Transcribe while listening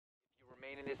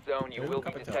Remain in this zone, you will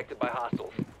be detected by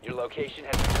hostiles. Your location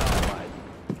has been compromised.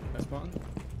 That's Martin.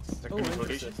 Second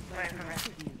location.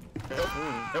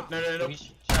 Nope, no.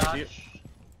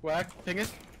 Whack, ping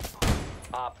it.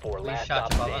 Op 4, last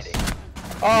stop standing.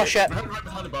 Oh shit! Right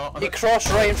behind the bar. He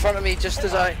crossed right in front of me just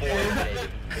as I... Mission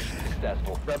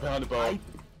successful. Right behind the bar.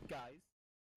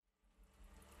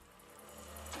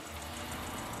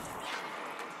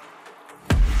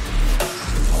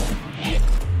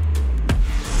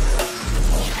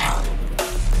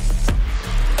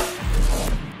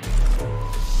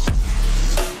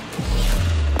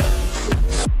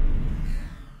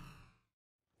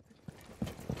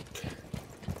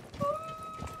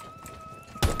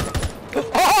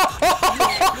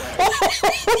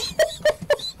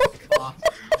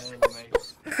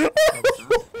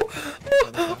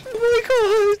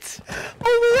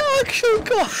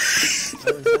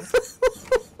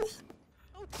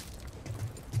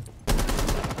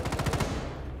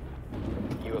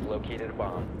 You have located a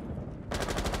bomb.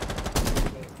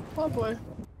 Oh boy.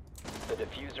 The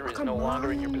diffuser is no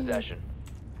longer in your possession.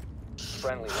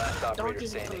 Friendly, last operator Dog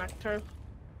is a standing. connector.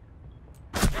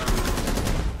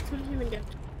 Couldn't even get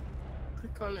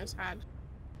click on his head.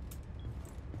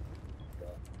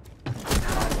 Op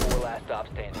 4, last stop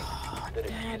standing. The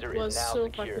That diffuser was is now so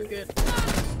secured. fucking good.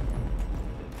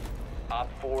 Op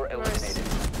 4 eliminated.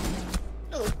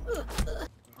 Oh.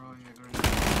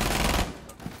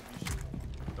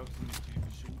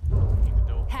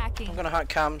 Hacking. I'm gonna hack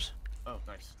cams. Oh,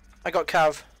 nice. I got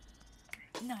Cav.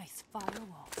 Nice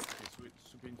firewall. Okay,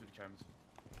 swoop into the cams.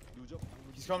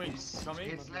 He's coming. He's coming.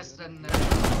 It's less than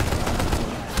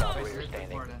Last operator standing.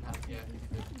 more than half, yeah.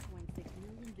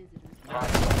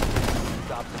 Hostile.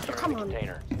 Stop securing Come the on.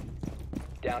 container.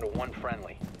 Down to one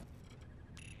friendly.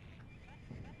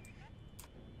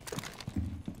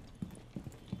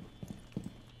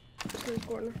 To the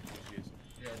corner.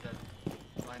 Yeah, that.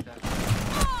 Line that.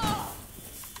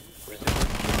 Resume the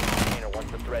container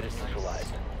once the threat is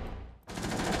neutralized.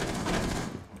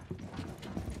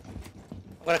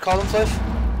 I'm gonna call him, Cliff.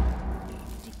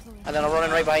 And then I'll run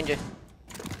in right behind you.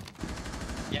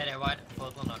 Yeah, they're wide.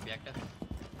 Both will not be active.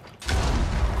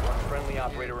 One friendly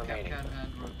operator remaining. Capcan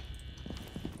and Rook.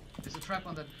 There's a trap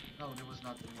on that. No, there was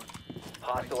not anymore.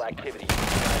 Hostile activity.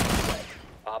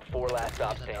 Op 4, last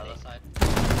stop There's on the standing. other side.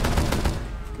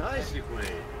 Nice,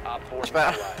 LIKWID. Op 4 It's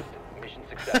better. neutralized. Mission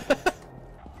successful.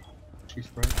 She's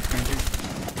spread. Coming to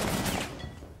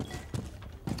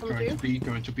you?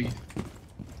 Going to B.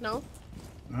 No.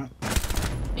 No.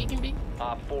 B can be.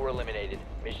 Op 4 eliminated.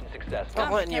 Mission successful.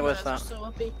 I'm letting you with that. So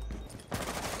up B.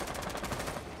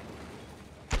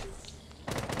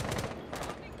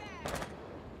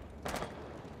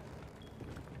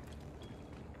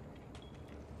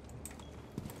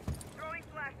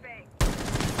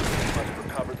 Must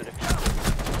recover the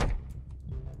diffuser.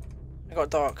 I got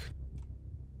Dark.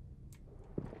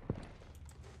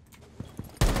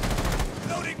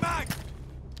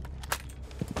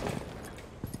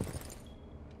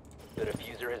 The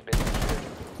diffuser has been secured.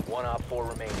 One Op 4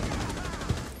 remaining.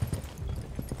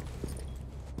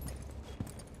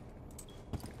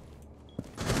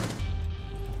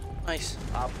 Nice.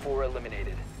 Op 4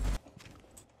 eliminated.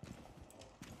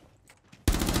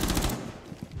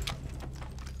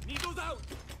 Needles out!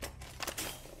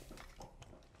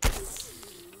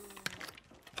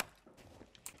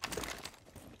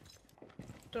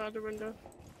 The other window.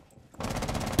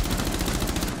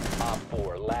 Op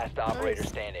 4, last operator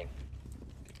standing.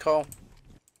 Call.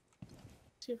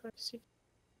 See if I can see.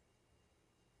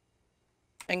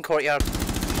 In courtyard.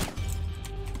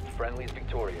 Friendly is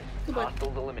victorious. Goodbye.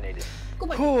 Hostiles eliminated. Go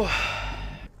back. Whew.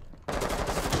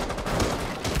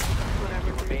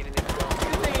 You remain in this zone.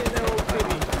 Good thing is they're all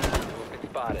pretty You have been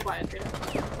spotted. quiet here.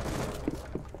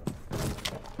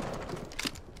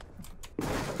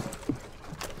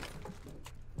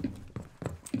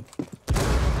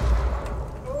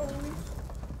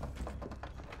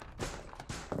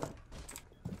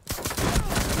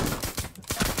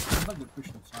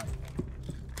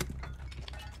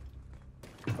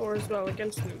 Or as well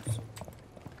against noobs.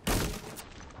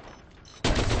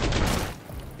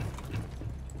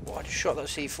 Oh, I just shot that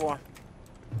C4.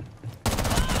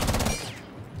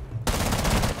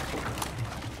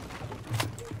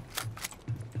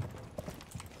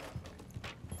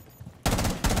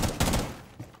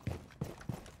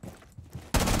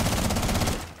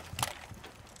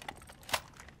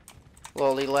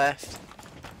 Lolly left.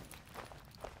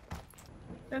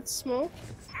 That's small.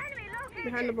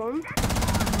 Behind the bomb.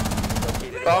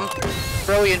 Bomb.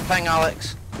 Brilliant ping,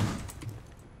 Alex.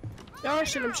 Oh,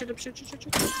 shoot him, shoot him, shoot.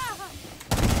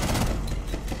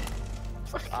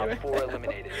 Op 4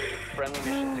 eliminated. Friendly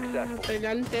mission successful.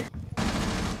 Brillante.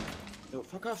 Yo,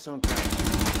 fuck off, someone.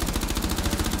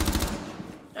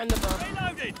 And above.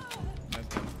 Reloading!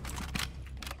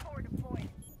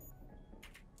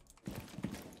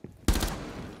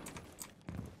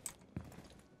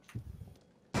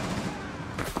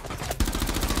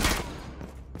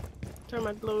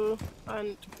 Thermite blue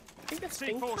and I think that's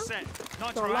pink. C4 set.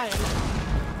 Nice Don't lie.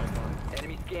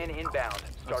 Enemy scan inbound.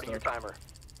 Starting your timer.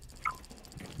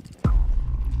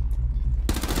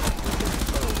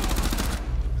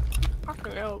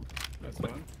 Fucking hell. That's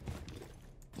one.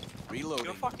 Reloading.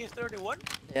 You're fucking 31?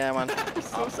 Yeah, man.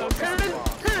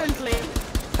 Currently.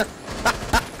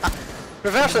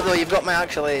 Reverse it though, you've got my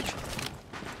actual age.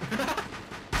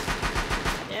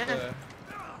 Yeah. Yeah.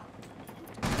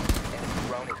 Enemy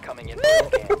drone is coming in for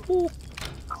scan.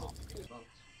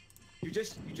 You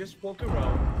just walk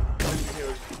around and you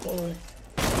hear oh.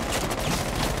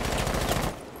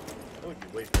 Oh, you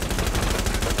wait.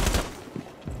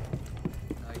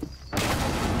 Nice.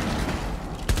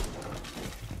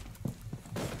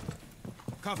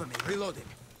 Cover me, reloading.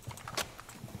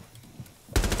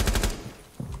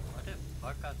 What the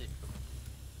fuck are they?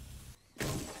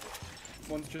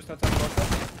 One's just outside Corsair.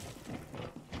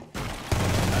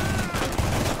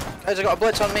 Guys, I got a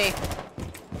blitz on me.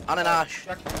 And an Ash.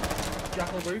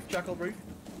 Jackal roof.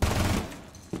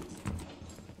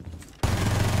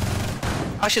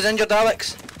 Ash is injured,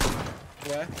 Alex.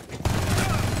 Where?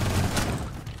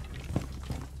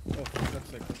 Oh, that's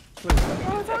sick.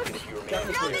 Seconds if you remain in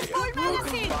this area. You've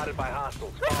been spotted by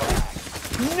hostiles. Fall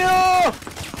back. No!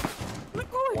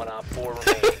 1 Op 4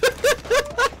 remaining.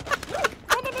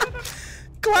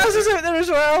 Glass is out there as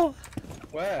well.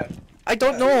 Where? I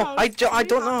don't know. I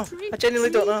don't know. I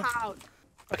genuinely don't know.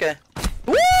 Okay.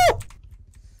 Woo!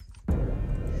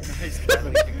 Nice.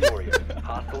 Friendly victorious.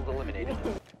 Hostiles eliminated.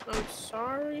 I'm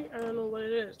sorry, I don't know what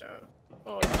it is though.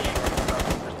 Oh, Scan.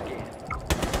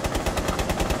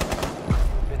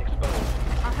 Been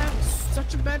exposed. I have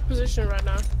such a bad position right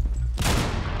now.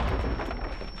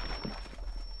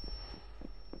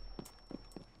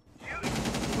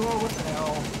 Oh, what the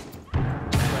hell?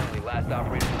 Friendly last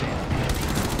operator standing.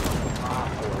 Op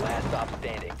 4 last stop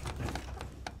standing.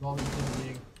 Lobby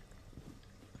being.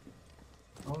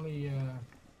 Only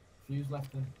fuse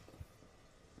left in.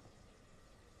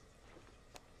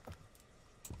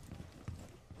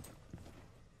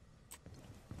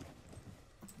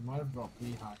 Might have dropped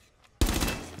the hatch.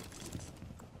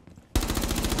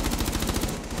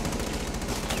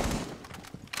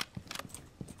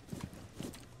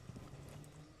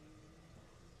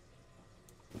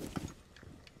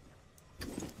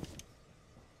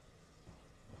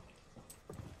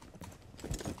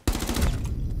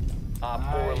 Op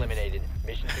 4 eliminated.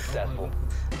 Mission successful.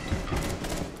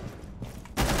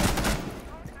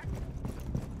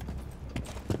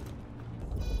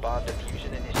 Bomb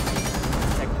diffusion initiated.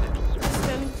 Protect the diffuser.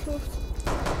 Standing close.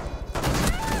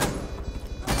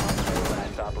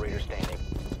 Last operator standing.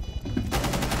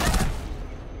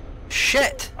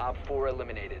 Shit! Op 4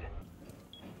 eliminated.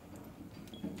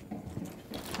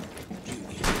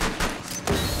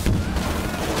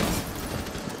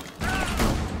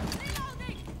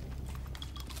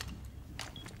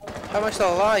 How am I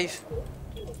still alive?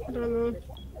 I don't know.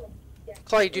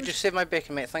 Clyde, you just saved my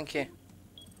bacon, mate. Thank you.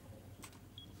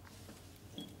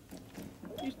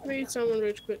 Just made someone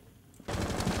rage quit.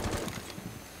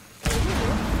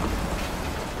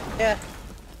 Yeah.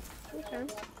 Okay.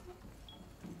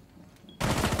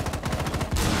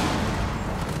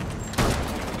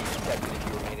 Protected if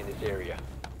you remain in this area.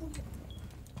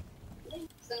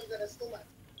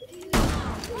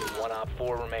 1 Op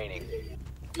 4 remaining.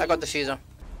 I got the Caesar.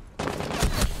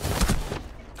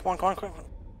 Come on.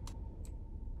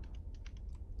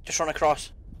 Just run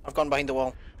across. I've gone behind the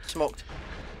wall. Smoked.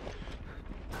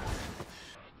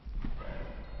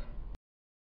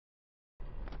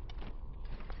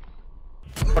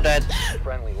 We're dead.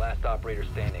 Friendly last operator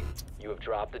standing. You have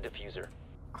dropped the diffuser.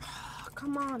 Oh,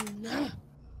 come on.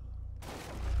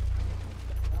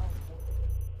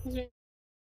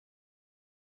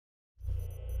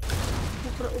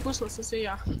 Упустился се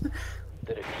я.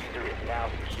 The diffuser is now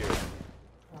secure.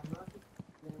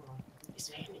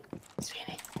 Извини.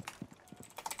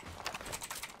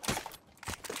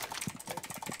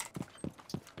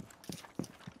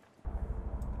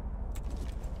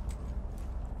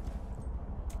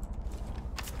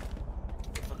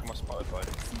 Fuck, am I spotted by?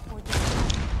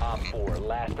 Op 4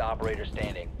 last operator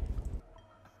standing.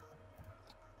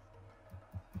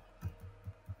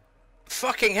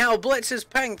 Fucking hell, Blitz's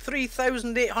ping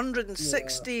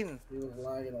 3,816. He was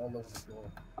lying all over the floor.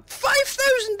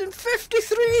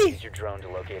 5,053. Use your drone to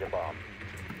locate a bomb.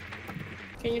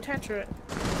 Can you tether it?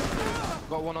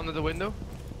 Got one under the window?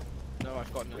 No,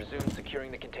 I've got none. Resume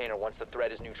securing the container once the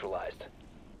threat is neutralized.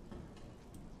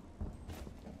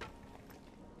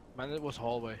 Man, it was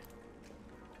hallway.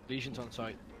 Lesions on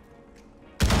site.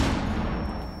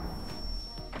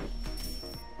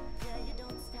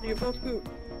 You both poop.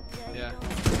 Yeah.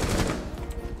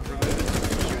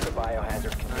 Secure the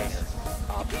biohazard container.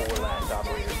 Op 4 last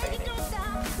operator standing.